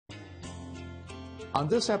On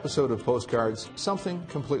this episode of Postcards, something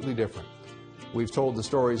completely different. We've told the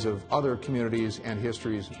stories of other communities and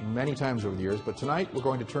histories many times over the years, but tonight we're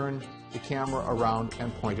going to turn the camera around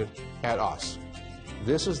and point it at us.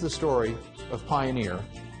 This is the story of Pioneer,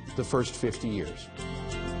 the first 50 years.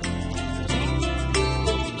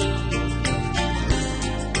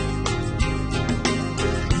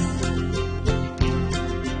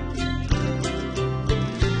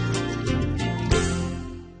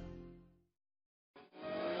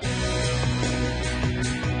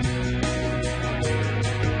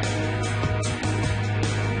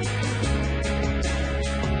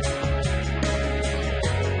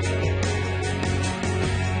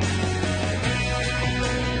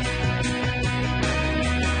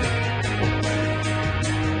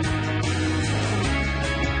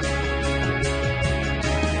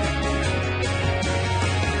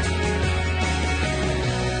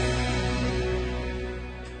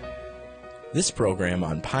 This program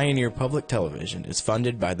on Pioneer Public Television is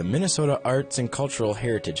funded by the Minnesota Arts and Cultural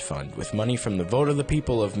Heritage Fund with money from the vote of the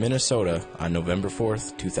people of Minnesota on November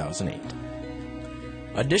 4th, 2008.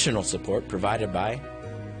 Additional support provided by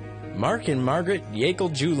Mark and Margaret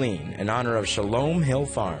Yakel-Julien in honor of Shalom Hill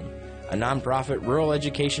Farm, a nonprofit rural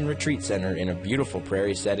education retreat center in a beautiful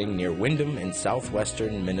prairie setting near Windham in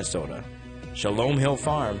southwestern Minnesota.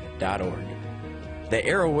 ShalomHillFarm.org. The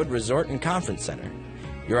Arrowwood Resort and Conference Center,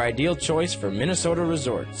 your ideal choice for Minnesota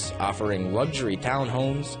resorts, offering luxury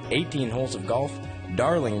townhomes, 18 holes of golf,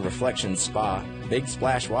 Darling Reflections Spa, Big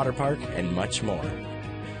Splash Water Park, and much more.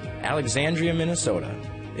 Alexandria, Minnesota.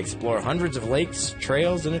 Explore hundreds of lakes,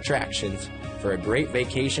 trails, and attractions for a great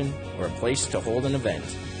vacation or a place to hold an event.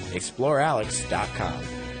 ExploreAlex.com.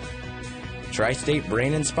 Tri-State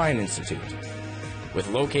Brain and Spine Institute, with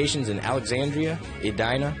locations in Alexandria,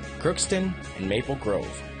 Edina, Crookston, and Maple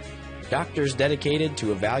Grove. Doctors dedicated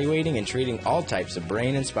to evaluating and treating all types of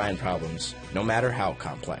brain and spine problems, no matter how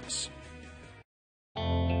complex.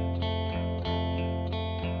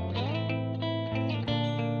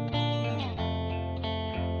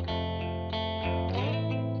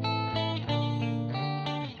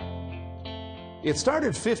 It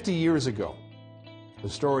started 50 years ago. The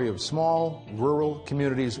story of small, rural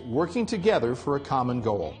communities working together for a common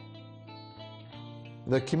goal.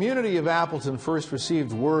 The community of Appleton first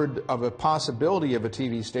received word of a possibility of a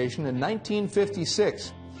TV station in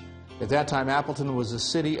 1956. At that time, Appleton was a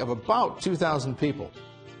city of about 2,000 people,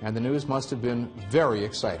 and the news must have been very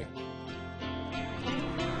exciting.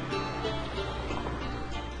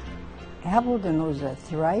 Appleton was a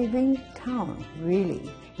thriving town,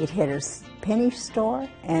 really. It had a penny store,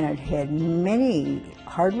 and it had many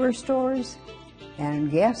hardware stores, and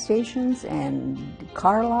gas stations, and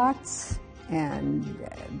car lots, and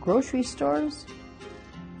grocery stores,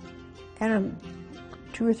 and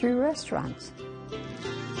 2 or 3 restaurants.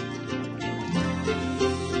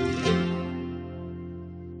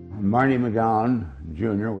 Marty McGowan,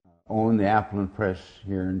 Jr. owned the Appleton Press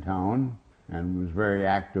here in town and was very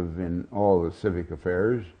active in all the civic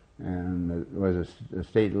affairs and was a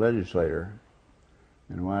state legislator.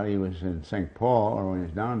 And while he was in St. Paul, or when he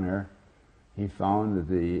was down there, he found that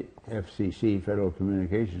the FCC, Federal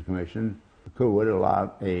Communications Commission, would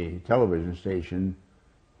allow a television station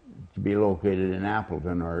to be located in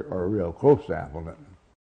Appleton or real close to Appleton.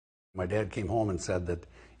 My dad came home and said that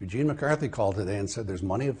Eugene McCarthy called today and said there's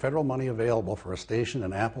money, federal money available for a station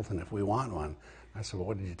in Appleton if we want one. I said, well,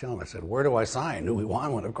 what did you tell him? I said, where do I sign? Do we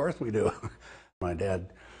want one? Of course we do. My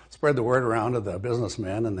dad spread the word around to the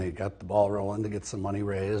businessmen, and they got the ball rolling to get some money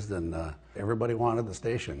raised, and everybody wanted the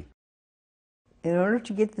station. In order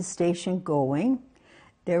to get the station going,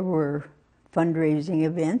 there were fundraising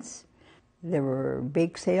events, there were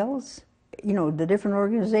bake sales. You know, the different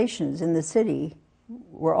organizations in the city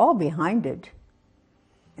were all behind it.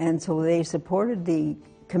 And so they supported the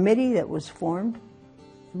committee that was formed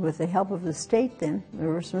with the help of the state then. There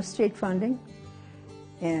was some state funding,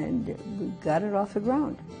 and we got it off the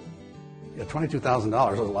ground. Yeah,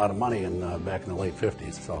 $22,000 was a lot of money back in the late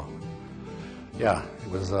 50s, so yeah,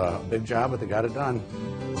 it was a big job, but they got it done.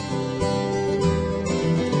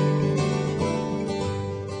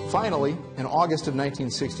 Finally, in August of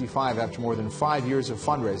 1965, after more than 5 years of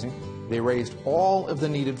fundraising, they raised all of the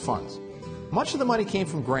needed funds. Much of the money came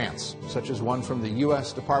from grants, such as one from the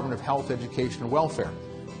U.S. Department of Health, Education, and Welfare,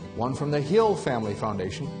 one from the Hill Family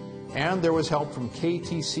Foundation, and there was help from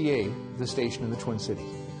KTCA, the station in the Twin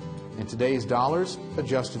Cities. In today's dollars,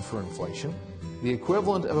 adjusted for inflation, the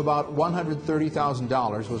equivalent of about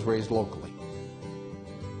 $130,000 was raised locally.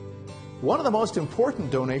 One of the most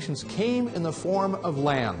important donations came in the form of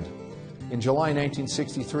land. In July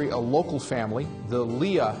 1963, a local family, the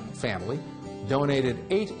Leah family, donated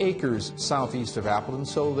 8 acres southeast of Appleton,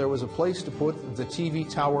 so there was a place to put the TV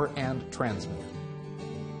tower and transmitter.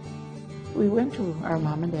 We went to our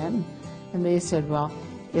mom and dad, and they said, well,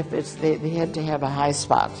 if it's they had to have a high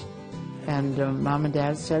spot. And mom and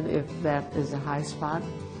dad said, if that is a high spot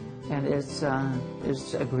and it's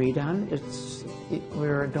agreed on,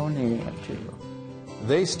 we're donating it to you.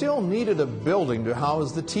 They still needed a building to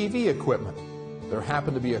house the TV equipment. There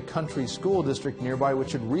happened to be a country school district nearby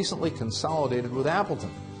which had recently consolidated with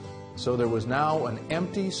Appleton. So there was now an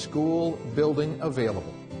empty school building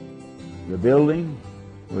available. The building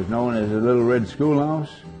was known as the Little Red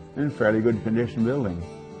Schoolhouse, and a fairly good condition building.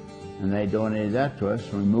 And they donated that to us,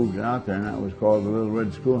 and we moved it out there, and that was called the Little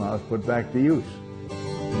Red Schoolhouse, put back to use.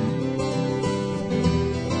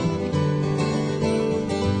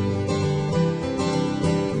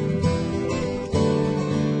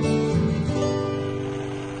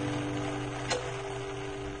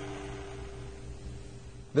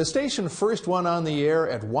 The station first went on the air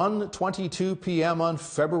at 1:22 p.m. on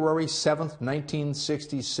February 7,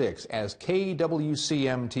 1966 as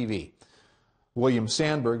KWCM-TV. William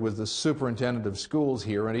Sandberg was the superintendent of schools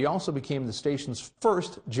here, and he also became the station's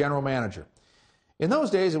first general manager. In those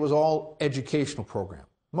days, it was all educational program,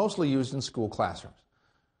 mostly used in school classrooms.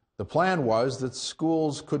 The plan was that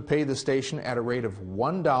schools could pay the station at a rate of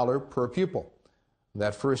 $1 per pupil.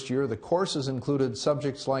 That first year, the courses included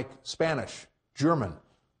subjects like Spanish, German,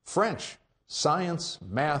 French, science,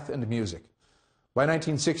 math, and music. By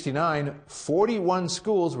 1969, 41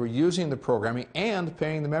 schools were using the programming and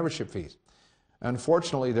paying the membership fees.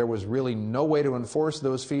 Unfortunately, there was really no way to enforce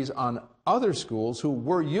those fees on other schools who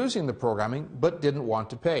were using the programming but didn't want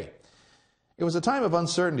to pay. It was a time of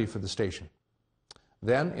uncertainty for the station.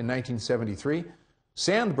 Then, in 1973,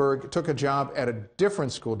 Sandberg took a job at a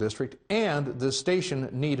different school district, and the station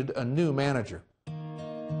needed a new manager.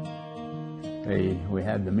 We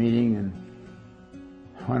had the meeting and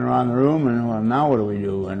went around the room, and well, now what do we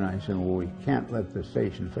do? And I said, well, we can't let the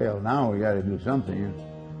station fail now. We got to do something.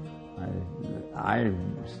 I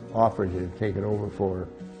offered to take it over for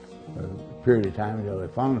a period of time until they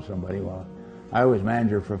found somebody. Well, I was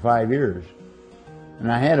manager for 5 years,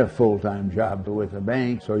 and I had a full-time job with a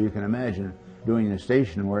bank, so you can imagine doing the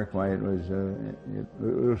station work. Why, it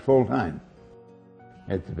was full-time.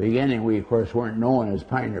 At the beginning, we of course weren't known as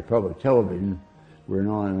Pioneer Public Television. We were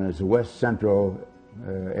known as the West Central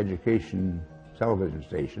Education Television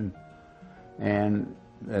Station, and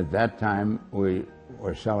at that time we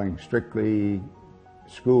were selling strictly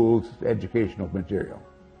schools educational material.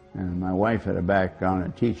 And my wife had a background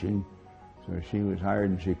in teaching, so she was hired,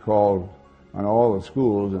 and she called on all the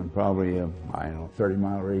schools in probably a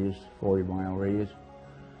 30-mile radius, 40-mile radius,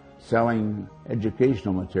 selling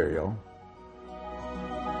educational material.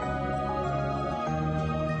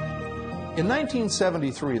 In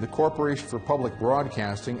 1973, the Corporation for Public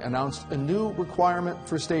Broadcasting announced a new requirement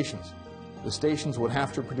for stations. The stations would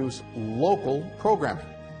have to produce local programming.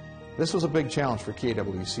 This was a big challenge for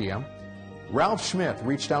KWCM. Ralph Schmidt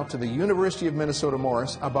reached out to the University of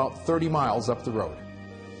Minnesota-Morris about 30 miles up the road.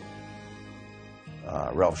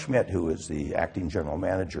 Ralph Schmidt, who was the acting general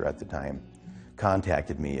manager at the time,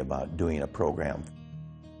 contacted me about doing a program.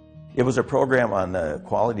 It was a program on the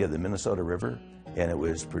quality of the Minnesota River, and it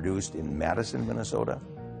was produced in Madison, Minnesota,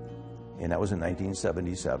 and that was in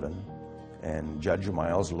 1977. And Judge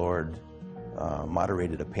Miles Lord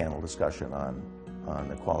moderated a panel discussion on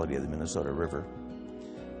the quality of the Minnesota River.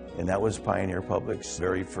 And that was Pioneer Public's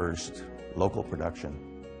very first local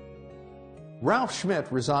production. Ralph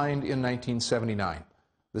Schmidt resigned in 1979.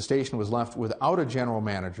 The station was left without a general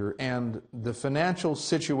manager, and the financial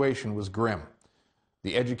situation was grim.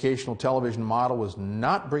 The educational television model was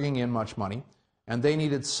not bringing in much money, and they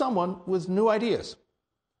needed someone with new ideas.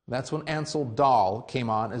 That's when Ansel Dahl came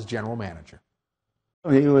on as general manager.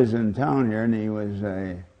 He was in town here, and he was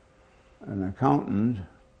an accountant,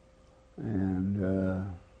 and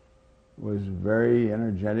was very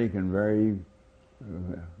energetic and very,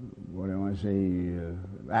 what I want to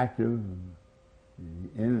say, active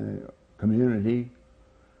in the community,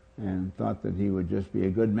 and thought that he would just be a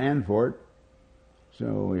good man for it.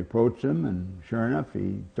 So we approached him, and sure enough,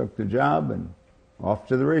 he took the job, and off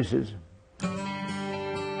to the races.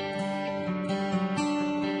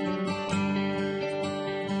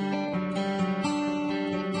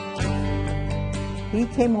 He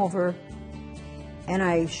came over, and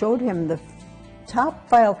I showed him the top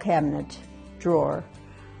file cabinet drawer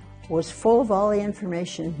was full of all the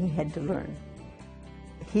information he had to learn.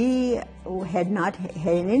 He had not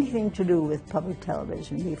had anything to do with public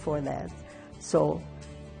television before that. So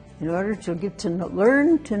in order to get to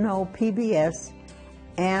learn to know PBS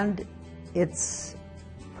and its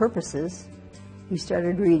purposes, he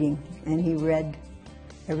started reading, and he read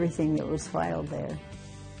everything that was filed there.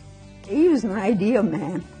 He was an idea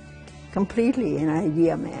man, completely an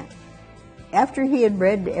idea man. After he had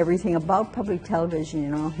read everything about public television, you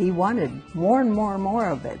know, he wanted more and more and more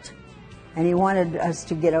of it. And he wanted us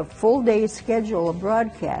to get a full day schedule of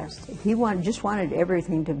broadcast. He just wanted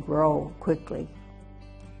everything to grow quickly.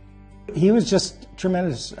 He was just a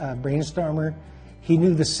tremendous brainstormer. He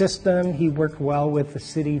knew the system. He worked well with the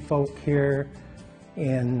city folk here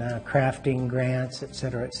in crafting grants, et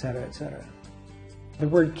cetera, et cetera, et cetera. The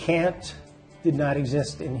word can't did not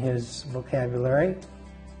exist in his vocabulary.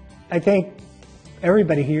 I think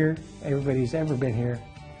everybody here, everybody who's ever been here,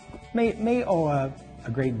 may owe a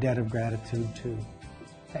great debt of gratitude to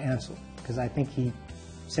Ansel, because I think he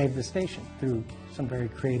saved the station through some very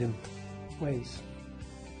creative ways.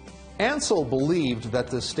 Ansel believed that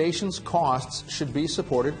the station's costs should be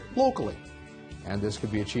supported locally, and this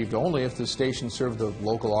could be achieved only if the station served the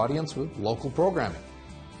local audience with local programming.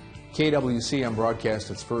 KWCM broadcast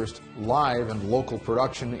its first live and local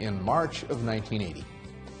production in March of 1980.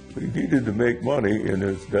 We needed to make money,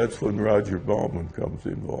 and that's when Roger Bauman comes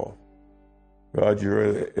involved.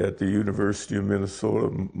 Roger at the University of Minnesota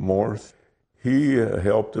Morse, he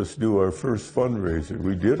helped us do our first fundraiser.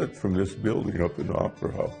 We did it from this building up in the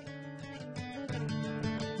Opera House.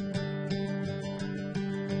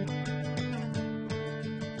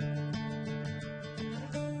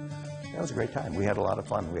 That was a great time. We had a lot of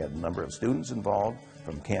fun. We had a number of students involved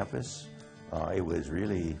from campus. It was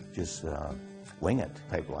really just wing it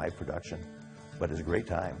type live production, but it was a great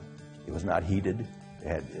time. It was not heated.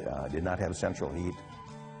 It did not have central heat,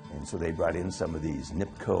 and so they brought in some of these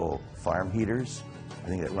NIPCO farm heaters, I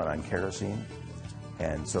think that run on kerosene.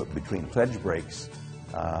 And so between pledge breaks,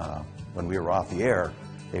 when we were off the air,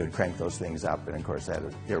 they would crank those things up, and of course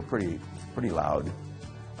they were pretty loud.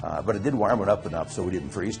 But it did warm it up enough so we didn't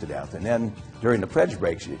freeze to death. And then during the pledge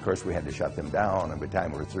breaks, of course, we had to shut them down. And by the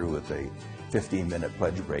time we were through with the 15-minute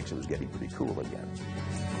pledge breaks, it was getting pretty cool again.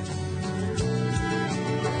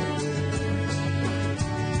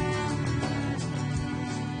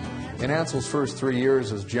 In Ansel's first 3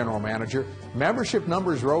 years as general manager, membership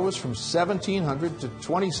numbers rose from 1,700 to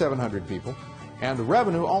 2,700 people, and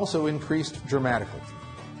revenue also increased dramatically.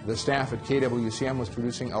 The staff at KWCM was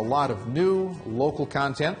producing a lot of new local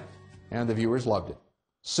content, and the viewers loved it.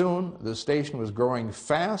 Soon, the station was growing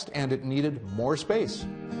fast, and it needed more space.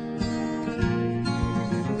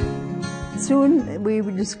 Soon, we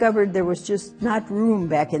discovered there was just not room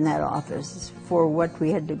back in that office for what we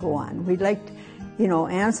had to go on. We liked, you know,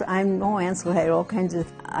 I know Ansel had all kinds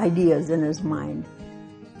of ideas in his mind.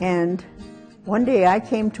 And one day I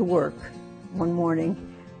came to work one morning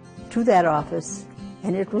to that office,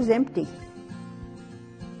 and it was empty,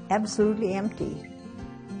 absolutely empty.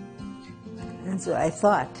 And so I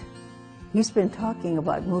thought, he's been talking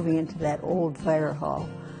about moving into that old fire hall,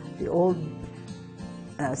 the old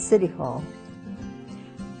city hall.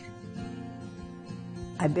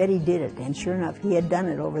 I bet he did it, and sure enough, he had done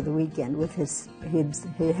it over the weekend with he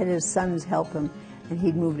had his sons help him, and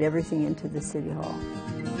he'd moved everything into the city hall.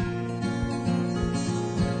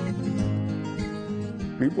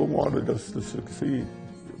 People wanted us to succeed.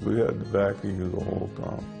 We had the backing of the whole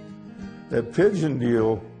town. That pigeon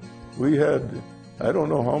deal, we had, I don't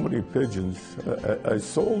know how many pigeons. I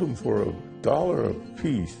sold them for $1 a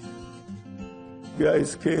piece.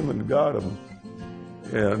 Guys came and got them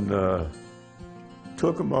and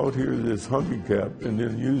took them out here to this hunting camp and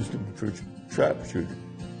then used them for trap shooting.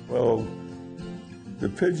 Well, the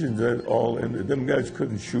pigeons all ended, them guys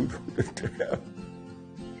couldn't shoot with the trap.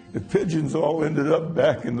 The pigeons all ended up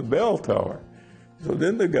back in the bell tower. So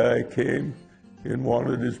then the guy came and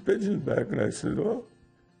wanted his pigeons back, and I said, well,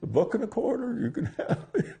 $1.25, you can have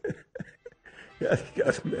it. Yeah, he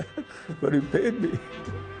got mad, but he paid me.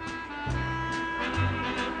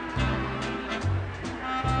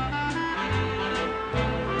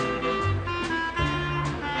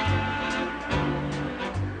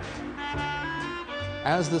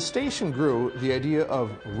 As the station grew, the idea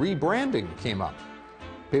of rebranding came up.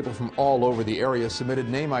 People from all over the area submitted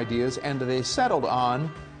name ideas, and they settled on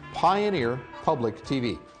Pioneer Public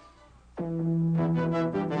TV.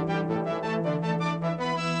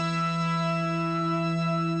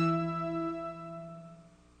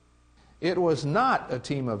 It was not a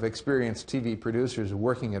team of experienced TV producers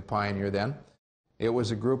working at Pioneer then. It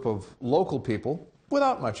was a group of local people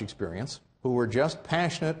without much experience who were just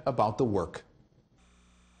passionate about the work.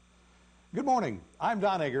 Good morning. I'm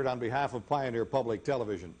Don Eggert on behalf of Pioneer Public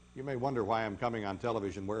Television. You may wonder why I'm coming on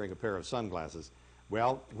television wearing a pair of sunglasses.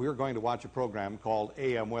 Well, we're going to watch a program called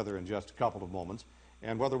AM Weather in just a couple of moments.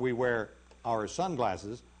 And whether we wear our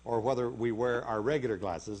sunglasses or whether we wear our regular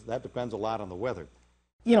glasses, that depends a lot on the weather.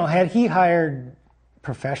 You know, had he hired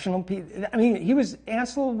professional people, I mean,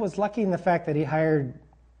 Ansel was lucky in the fact that he hired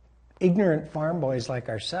ignorant farm boys like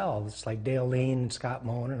ourselves, like Dale Lean, Scott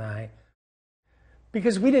Moan, and I,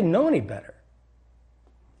 because we didn't know any better.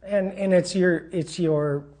 And if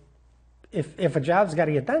a job's got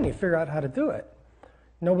to get done, you figure out how to do it.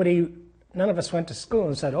 None of us went to school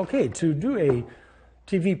and said, okay, to do a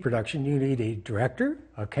TV production, you need a director,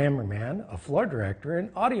 a cameraman, a floor director,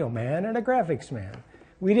 an audio man, and a graphics man.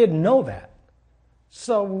 We didn't know that.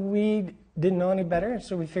 So we didn't know any better,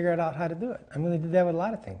 so we figured out how to do it. I mean, we did that with a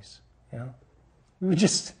lot of things, you know.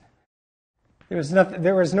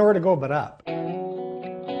 There was nowhere to go but up.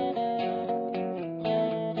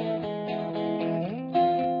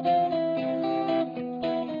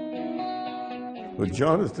 But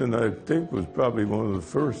Jonathan, I think, was probably one of the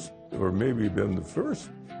first, or maybe been the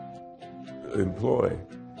first employee.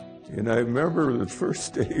 And I remember the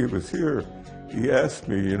first day he was here, he asked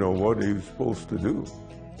me, you know, what he was supposed to do.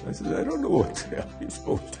 I said, I don't know what the hell he's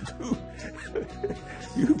supposed to do.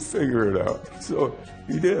 You figure it out. So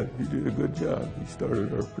he did. He did a good job. He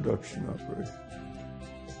started our production operation.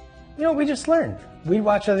 You know, we just learned. We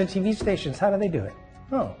watch other TV stations. How do they do it?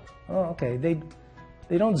 Oh, okay. They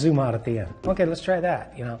don't zoom out at the end. Okay, let's try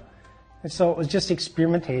that, you know. And so it was just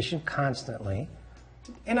experimentation constantly.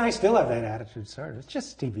 And I still have that attitude, sort of. It's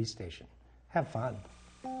just a TV station. Have fun.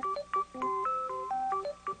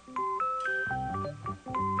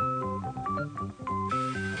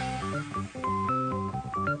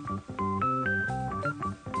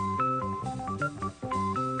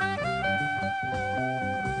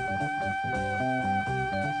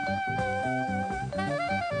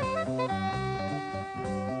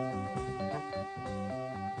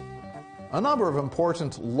 A number of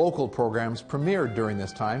important local programs premiered during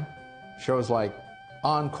this time. Shows like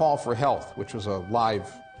On Call for Health, which was a live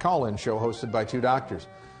call-in show hosted by two doctors.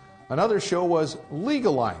 Another show was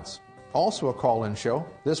Legal Lines, also a call-in show,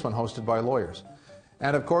 this one hosted by lawyers.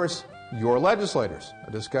 And of course, Your Legislators,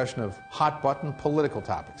 a discussion of hot-button political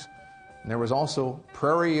topics. And there was also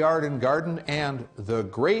Prairie Yard and Garden and The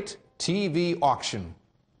Great TV Auction.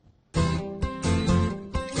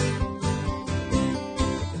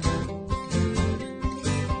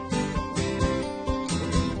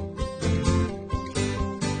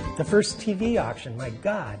 The first TV auction, my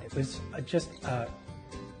God, it was just a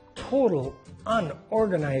total,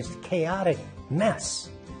 unorganized, chaotic mess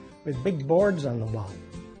with big boards on the wall.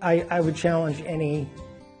 I would challenge any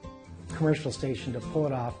commercial station to pull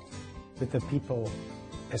it off with the people,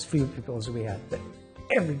 as few people as we had, but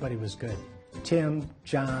everybody was good. Tim,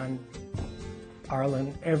 John,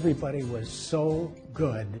 Arlen, everybody was so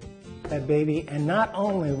good, that baby, and not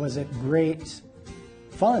only was it great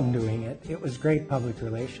fun doing it, it was great public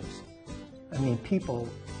relations. I mean, people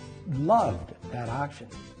loved that auction.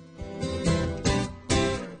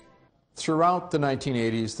 Throughout the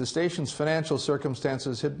 1980s, the station's financial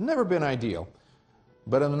circumstances had never been ideal.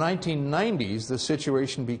 But in the 1990s, the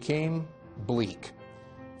situation became bleak.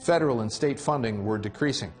 Federal and state funding were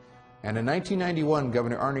decreasing. And in 1991,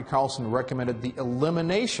 Governor Arne Carlson recommended the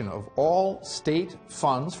elimination of all state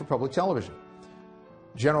funds for public television.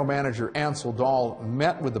 General Manager Ansel Dahl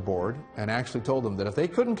met with the board and actually told them that if they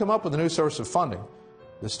couldn't come up with a new source of funding,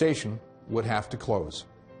 the station would have to close.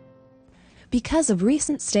 Because of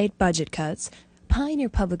recent state budget cuts, Pioneer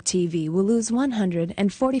Public TV will lose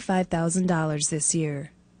 $145,000 this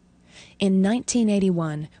year. In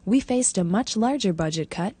 1981, we faced a much larger budget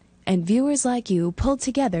cut, and viewers like you pulled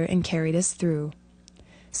together and carried us through.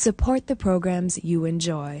 Support the programs you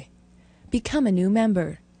enjoy. Become a new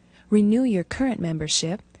member. Renew your current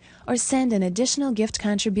membership, or send an additional gift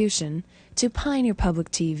contribution to Pioneer Public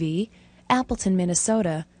TV, Appleton,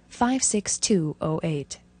 Minnesota,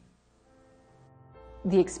 56208.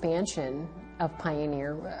 The expansion of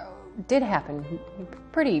Pioneer did happen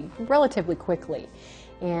relatively quickly,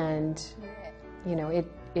 and you know, it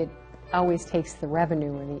always takes the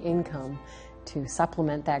revenue or the income to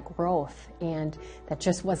supplement that growth, and that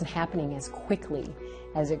just wasn't happening as quickly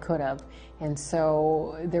as it could have. And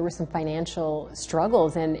so there were some financial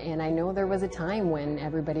struggles, and I know there was a time when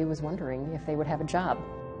everybody was wondering if they would have a job.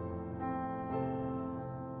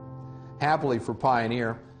 Happily for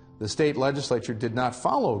Pioneer, the state legislature did not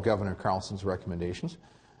follow Governor Carlson's recommendations,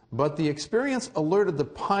 but the experience alerted the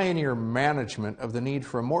Pioneer management of the need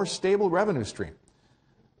for a more stable revenue stream.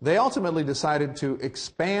 They ultimately decided to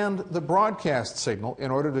expand the broadcast signal in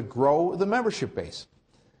order to grow the membership base.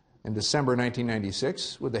 In December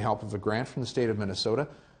 1996, with the help of a grant from the state of Minnesota,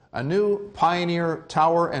 a new Pioneer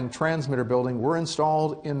tower and transmitter building were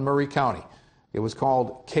installed in Murray County. It was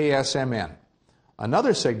called KSMN.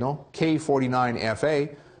 Another signal,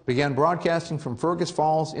 K49FA, began broadcasting from Fergus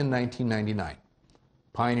Falls in 1999.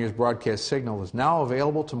 Pioneer's broadcast signal is now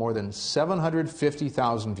available to more than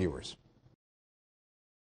 750,000 viewers.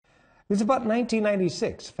 It was about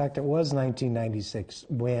 1996, in fact it was 1996,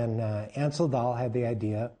 when Ansel Dahl had the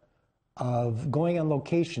idea of going on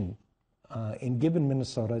location in Gibbon,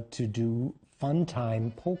 Minnesota to do Fun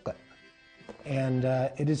Time Polka. And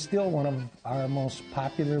it is still one of our most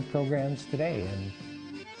popular programs today, and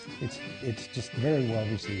it's just very well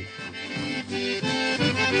received.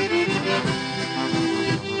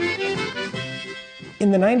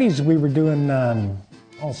 In the 90s, we were doing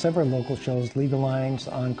several local shows, Legal Lines,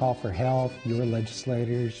 On Call for Health, Your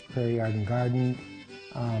Legislators, Prairie Yard and Garden,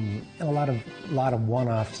 and a lot of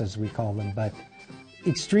one-offs, as we call them, but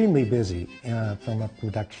extremely busy from a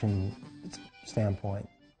production standpoint.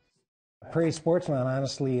 Prairie Sportsman,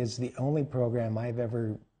 honestly, is the only program I've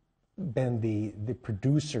ever been the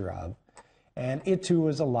producer of, and it too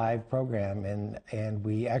was a live program, and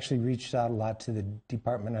we actually reached out a lot to the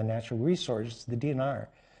Department of Natural Resources, the DNR,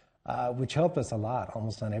 which helped us a lot,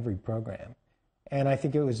 almost on every program. And I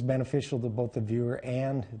think it was beneficial to both the viewer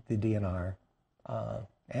and the DNR,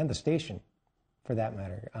 and the station, for that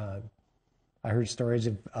matter. I heard stories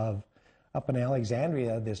of up in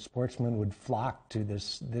Alexandria, the sportsmen would flock to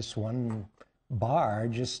this one bar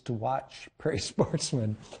just to watch Prairie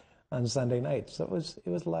Sportsman on Sunday nights. So it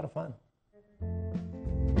was a lot of fun.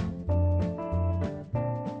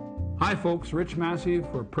 Hi folks, Rich Massey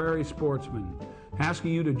for Prairie Sportsman,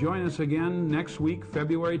 asking you to join us again next week,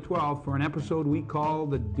 February 12th, for an episode we call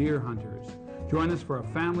The Deer Hunters. Join us for a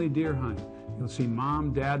family deer hunt. You'll see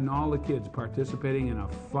Mom, Dad, and all the kids participating in a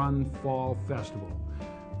fun fall festival.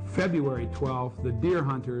 February 12th, The Deer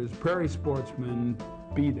Hunters, Prairie Sportsman,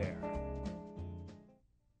 be there.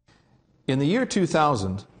 In the year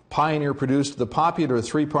 2000, Pioneer produced the popular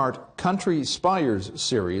three-part Country Spires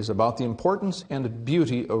series about the importance and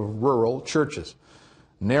beauty of rural churches.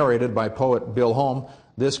 Narrated by poet Bill Holm,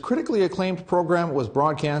 this critically acclaimed program was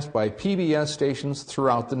broadcast by PBS stations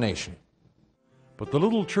throughout the nation. But the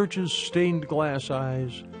little church's stained glass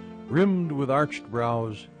eyes, rimmed with arched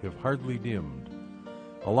brows, have hardly dimmed,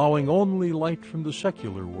 allowing only light from the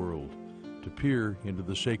secular world to peer into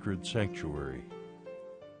the sacred sanctuary.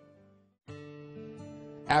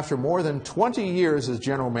 After more than 20 years as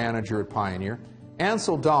general manager at Pioneer,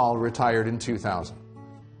 Ansel Dahl retired in 2000.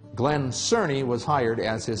 Glenn Cerny was hired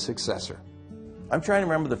as his successor. I'm trying to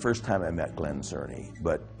remember the first time I met Glenn Cerny,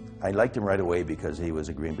 but I liked him right away because he was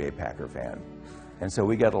a Green Bay Packer fan. And so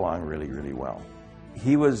we got along really, really well.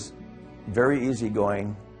 He was very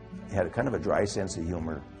easygoing, had a kind of a dry sense of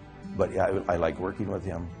humor, but I liked working with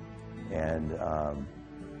him. And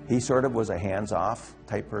he sort of was a hands-off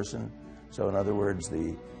type person. So in other words,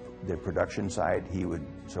 the production side, he would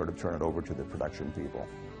sort of turn it over to the production people,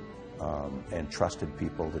 and trusted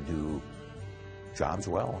people to do jobs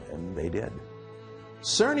well, and they did.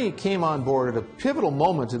 Cerny came on board at a pivotal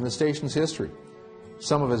moment in the station's history.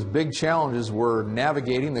 Some of his big challenges were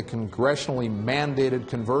navigating the congressionally mandated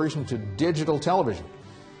conversion to digital television.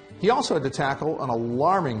 He also had to tackle an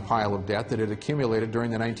alarming pile of debt that had accumulated during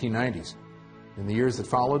the 1990s. In the years that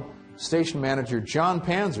followed, station manager John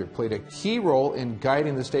Panzer played a key role in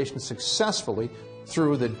guiding the station successfully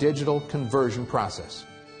through the digital conversion process.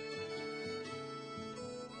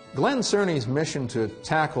 Glenn Cerny's mission to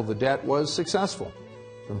tackle the debt was successful.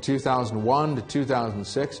 From 2001 to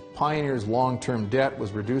 2006, Pioneer's long-term debt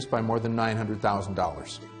was reduced by more than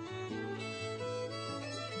 $900,000.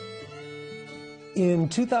 In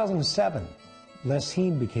 2007, Les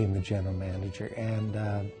Heen became the general manager,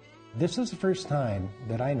 and this was the first time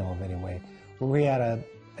that I know of anyway, where we had a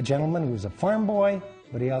gentleman who was a farm boy,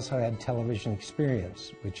 but he also had television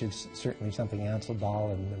experience, which is certainly something Ansel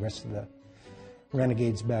Dahl and the rest of the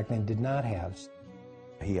renegades back then did not have.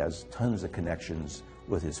 He has tons of connections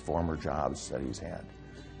with his former jobs that he's had,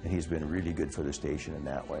 and he's been really good for the station in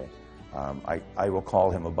that way. I will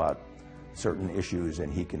call him about certain issues,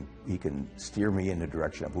 and he can steer me in the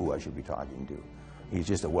direction of who I should be talking to. He's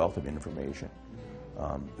just a wealth of information.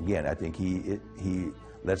 Again, I think he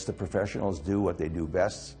lets the professionals do what they do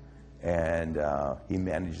best, and he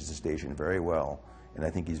manages the station very well. And I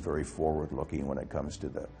think he's very forward-looking when it comes to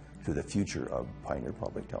the future of Pioneer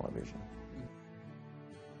Public Television.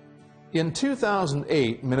 In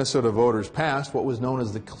 2008, Minnesota voters passed what was known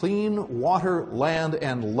as the Clean Water, Land,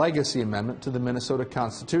 and Legacy Amendment to the Minnesota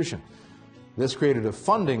Constitution. This created a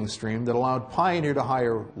funding stream that allowed Pioneer to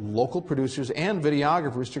hire local producers and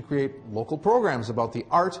videographers to create local programs about the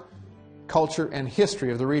art, culture, and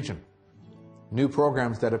history of the region. New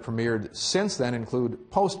programs that have premiered since then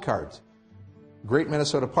include Postcards, Great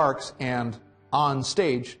Minnesota Parks, and On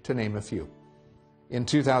Stage, to name a few. In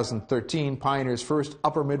 2013, Pioneer's first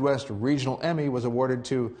Upper Midwest Regional Emmy was awarded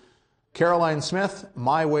to Caroline Smith,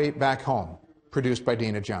 My Way Back Home, produced by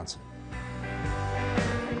Dana Johnson.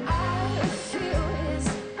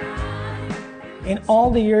 In all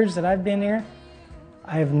the years that I've been here,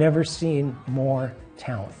 I have never seen more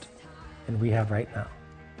talent than we have right now,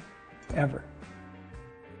 ever.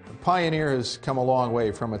 Pioneer has come a long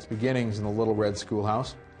way from its beginnings in the Little Red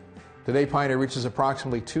Schoolhouse. Today, Pioneer reaches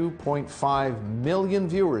approximately 2.5 million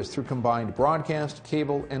viewers through combined broadcast,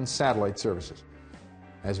 cable, and satellite services.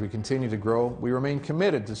 As we continue to grow, we remain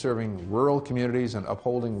committed to serving rural communities and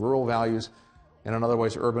upholding rural values in an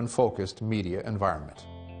otherwise urban-focused media environment.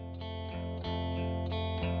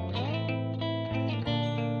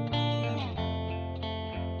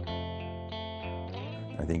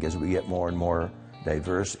 I think as we get more and more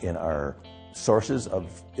diverse in our sources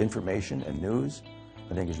of information and news,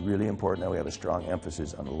 I think it's really important that we have a strong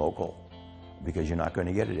emphasis on the local, because you're not going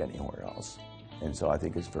to get it anywhere else. And so I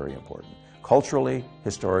think it's very important. Culturally,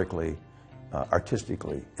 historically,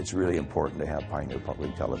 artistically, it's really important to have Pioneer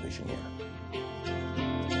Public Television here.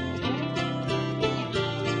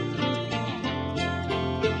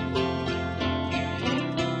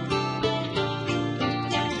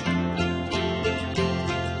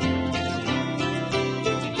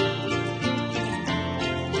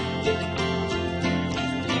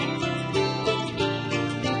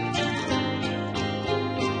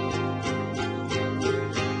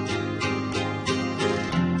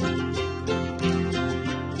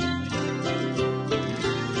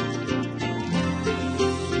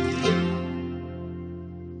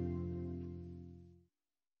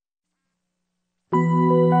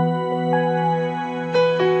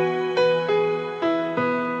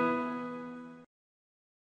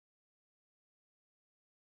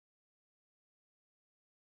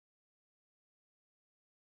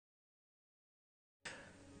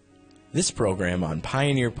 This program on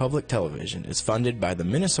Pioneer Public Television is funded by the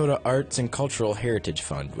Minnesota Arts and Cultural Heritage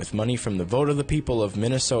Fund with money from the vote of the people of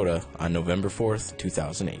Minnesota on November 4th,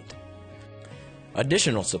 2008.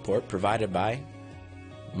 Additional support provided by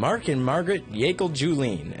Mark and Margaret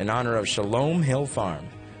Yakel-Julien in honor of Shalom Hill Farm,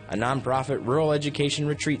 a nonprofit rural education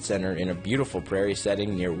retreat center in a beautiful prairie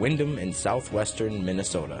setting near Windham in southwestern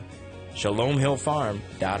Minnesota.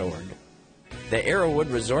 ShalomHillFarm.org. The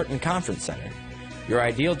Arrowwood Resort and Conference Center, your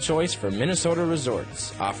ideal choice for Minnesota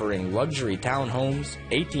resorts, offering luxury townhomes,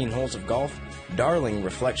 18 holes of golf, Darling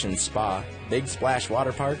Reflection Spa, Big Splash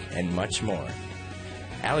Water Park, and much more.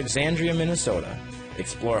 Alexandria, Minnesota.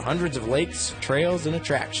 Explore hundreds of lakes, trails, and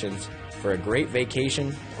attractions for a great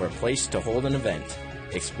vacation or a place to hold an event.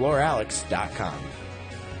 ExploreAlex.com.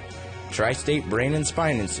 Tri-State Brain and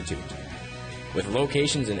Spine Institute, with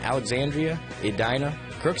locations in Alexandria, Edina,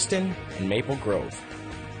 Crookston, and Maple Grove.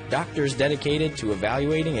 Doctors dedicated to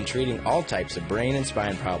evaluating and treating all types of brain and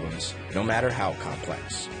spine problems, no matter how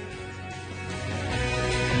complex.